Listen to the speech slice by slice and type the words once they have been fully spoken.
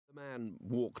man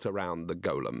walked around the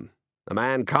golem. A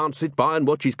man can't sit by and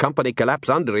watch his company collapse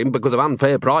under him because of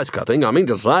unfair price cutting, I mean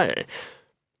to say.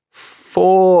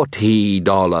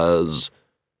 $40.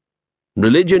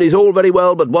 Religion is all very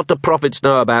well, but what do prophets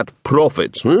know about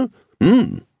profits,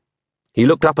 He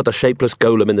looked up at the shapeless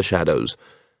golem in the shadows.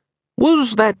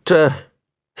 Was that,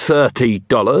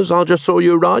 $30 I just saw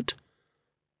you right?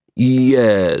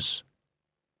 Yes.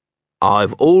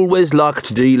 I've always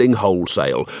liked dealing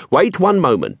wholesale. Wait one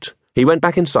moment. He went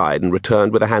back inside and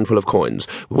returned with a handful of coins.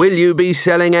 Will you be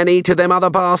selling any to them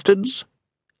other bastards?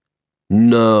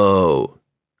 No.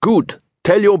 Good.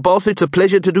 Tell your boss it's a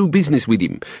pleasure to do business with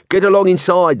him. Get along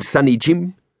inside, Sonny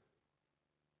Jim.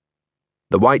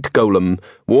 The white golem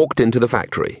walked into the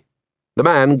factory. The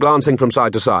man, glancing from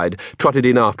side to side, trotted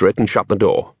in after it and shut the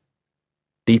door.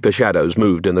 Deeper shadows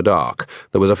moved in the dark.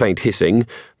 There was a faint hissing,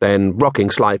 then,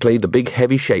 rocking slightly, the big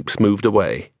heavy shapes moved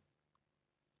away.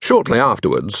 Shortly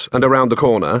afterwards, and around the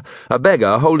corner, a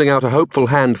beggar holding out a hopeful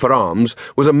hand for alms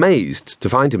was amazed to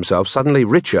find himself suddenly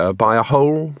richer by a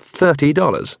whole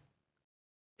 $30.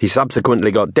 He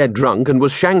subsequently got dead drunk and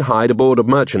was shanghaied aboard a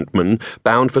merchantman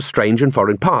bound for strange and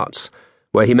foreign parts,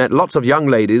 where he met lots of young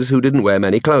ladies who didn't wear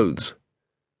many clothes.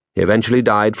 He eventually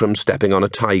died from stepping on a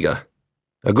tiger.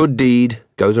 A good deed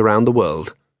goes around the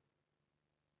world.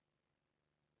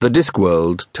 The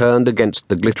Discworld turned against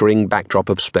the glittering backdrop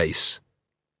of space,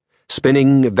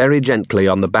 spinning very gently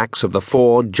on the backs of the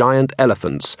 4 giant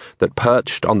elephants that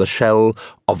perched on the shell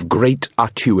of Great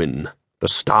Artuin, the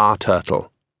star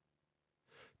turtle.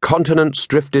 Continents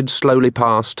drifted slowly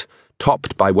past,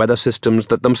 topped by weather systems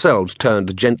that themselves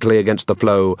turned gently against the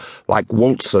flow like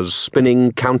waltzers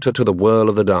spinning counter to the whirl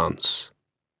of the dance.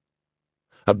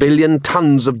 1 billion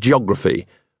tons of geography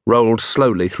rolled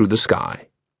slowly through the sky.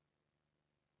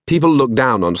 People look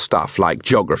down on stuff like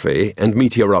geography and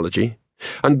meteorology,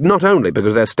 and not only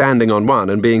because they're standing on one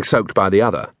and being soaked by the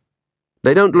other.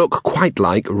 They don't look quite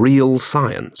like real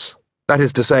science. That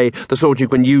is to say, the sort you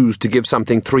can use to give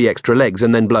something 3 extra legs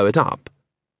and then blow it up.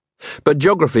 But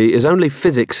geography is only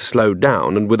physics slowed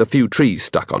down and with a few trees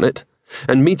stuck on it,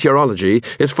 and meteorology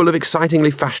is full of excitingly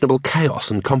fashionable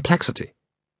chaos and complexity.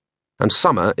 And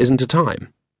summer isn't a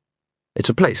time. It's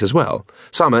a place as well.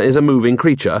 Summer is a moving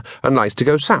creature and likes to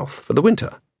go south for the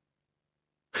winter.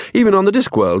 Even on the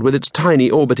Discworld, with its tiny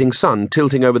orbiting sun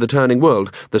tilting over the turning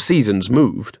world, the seasons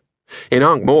moved. In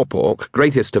Ankh-Morpork,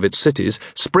 greatest of its cities,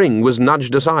 spring was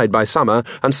nudged aside by summer,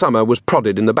 and summer was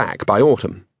prodded in the back by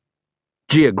autumn.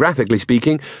 Geographically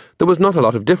speaking, there was not a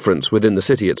lot of difference within the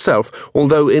city itself,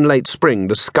 although in late spring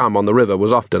the scum on the river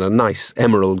was often a nice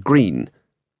emerald green.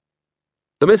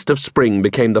 The mist of spring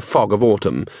became the fog of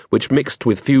autumn, which mixed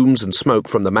with fumes and smoke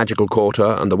from the magical quarter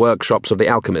and the workshops of the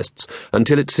alchemists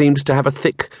until it seemed to have a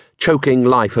thick, choking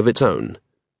life of its own,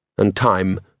 and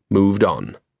time moved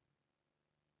on.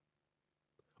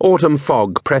 Autumn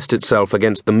fog pressed itself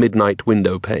against the midnight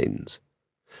window panes.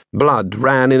 Blood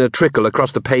ran in a trickle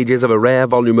across the pages of a rare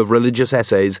volume of religious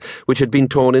essays which had been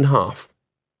torn in half.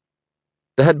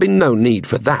 There had been no need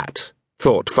for that,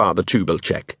 thought Father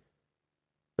Tubelchek.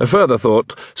 A further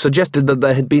thought suggested that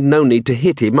there had been no need to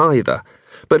hit him either,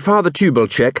 but Father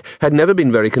Tubelchek had never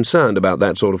been very concerned about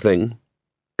that sort of thing.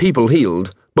 People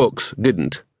healed, books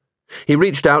didn't. He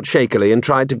reached out shakily and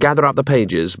tried to gather up the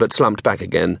pages, but slumped back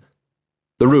again.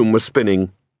 The room was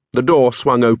spinning. The door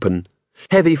swung open.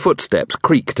 Heavy footsteps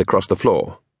creaked across the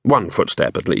floor. 1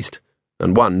 footstep, at least,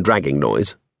 and 1 dragging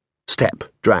noise. Step,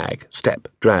 drag, step,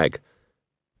 drag.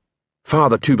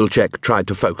 Father Tubelchek tried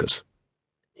to focus.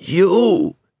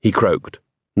 You, he croaked.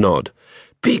 Nod.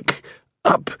 Pick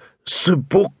up the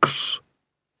books.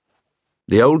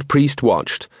 The old priest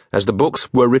watched as the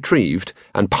books were retrieved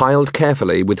and piled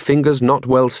carefully with fingers not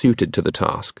well suited to the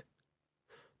task.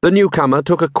 The newcomer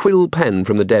took a quill pen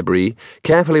from the debris,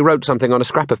 carefully wrote something on a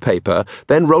scrap of paper,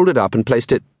 then rolled it up and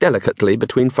placed it delicately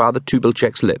between Father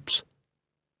Tubelchek's lips.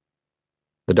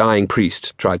 The dying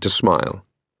priest tried to smile.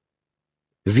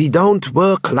 We don't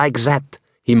work like that,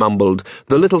 he mumbled,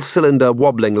 the little cylinder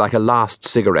wobbling like a last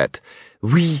cigarette.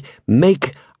 We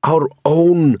make our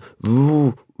own.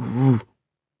 The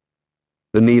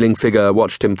kneeling figure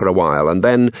watched him for a while, and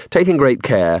then, taking great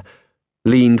care,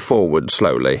 leaned forward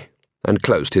slowly and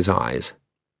closed his eyes.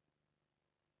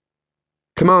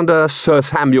 Commander Sir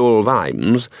Samuel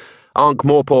Vimes,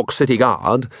 Ankh-Morpork City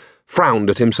Guard, frowned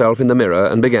at himself in the mirror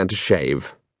and began to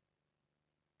shave.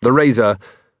 The razor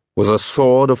was a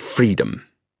sword of freedom.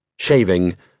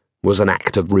 Shaving was an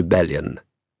act of rebellion.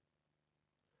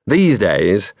 These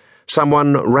days,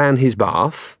 someone ran his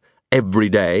bath every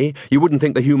day. You wouldn't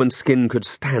think the human skin could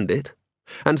stand it.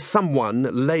 And someone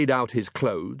laid out his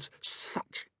clothes.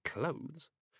 Such clothes!